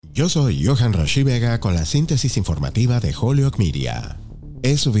Yo soy Johan Rashi Vega con la síntesis informativa de Holyoke Media.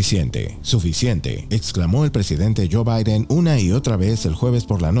 Es suficiente, suficiente, exclamó el presidente Joe Biden una y otra vez el jueves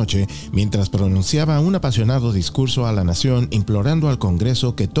por la noche mientras pronunciaba un apasionado discurso a la nación implorando al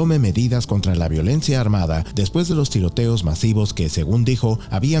Congreso que tome medidas contra la violencia armada después de los tiroteos masivos que, según dijo,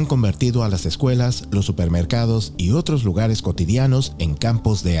 habían convertido a las escuelas, los supermercados y otros lugares cotidianos en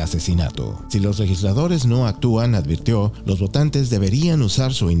campos de asesinato. Si los legisladores no actúan, advirtió, los votantes deberían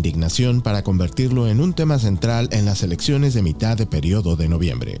usar su indignación para convertirlo en un tema central en las elecciones de mitad de periodo de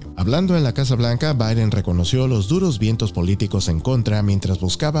noviembre. Hablando en la Casa Blanca, Biden reconoció los duros vientos políticos en contra mientras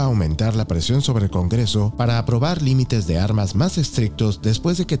buscaba aumentar la presión sobre el Congreso para aprobar límites de armas más estrictos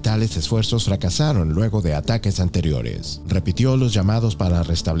después de que tales esfuerzos fracasaron luego de ataques anteriores. Repitió los llamados para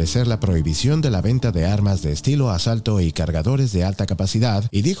restablecer la prohibición de la venta de armas de estilo asalto y cargadores de alta capacidad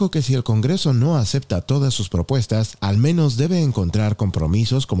y dijo que si el Congreso no acepta todas sus propuestas, al menos debe encontrar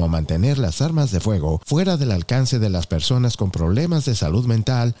compromisos como mantener las armas de fuego fuera del alcance de las personas con problemas de salud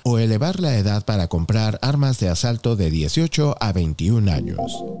mental o elevar la edad para comprar armas de asalto de 18 a 21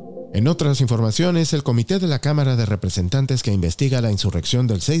 años. En otras informaciones, el Comité de la Cámara de Representantes que investiga la insurrección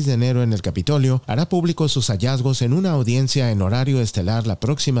del 6 de enero en el Capitolio hará públicos sus hallazgos en una audiencia en horario estelar la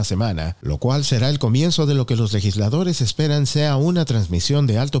próxima semana, lo cual será el comienzo de lo que los legisladores esperan sea una transmisión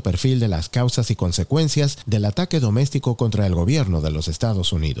de alto perfil de las causas y consecuencias del ataque doméstico contra el gobierno de los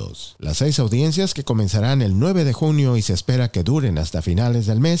Estados Unidos. Las 6 audiencias, que comenzarán el 9 de junio y se espera que duren hasta finales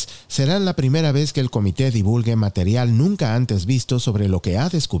del mes, serán la primera vez que el comité divulgue material nunca antes visto sobre lo que ha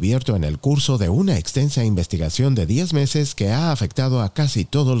descubierto en el curso de una extensa investigación de 10 meses que ha afectado a casi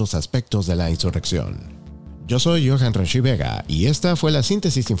todos los aspectos de la insurrección. Yo soy Johan Rashi Vega y esta fue la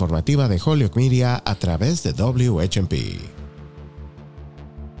síntesis informativa de Holyoke Media a través de WHMP.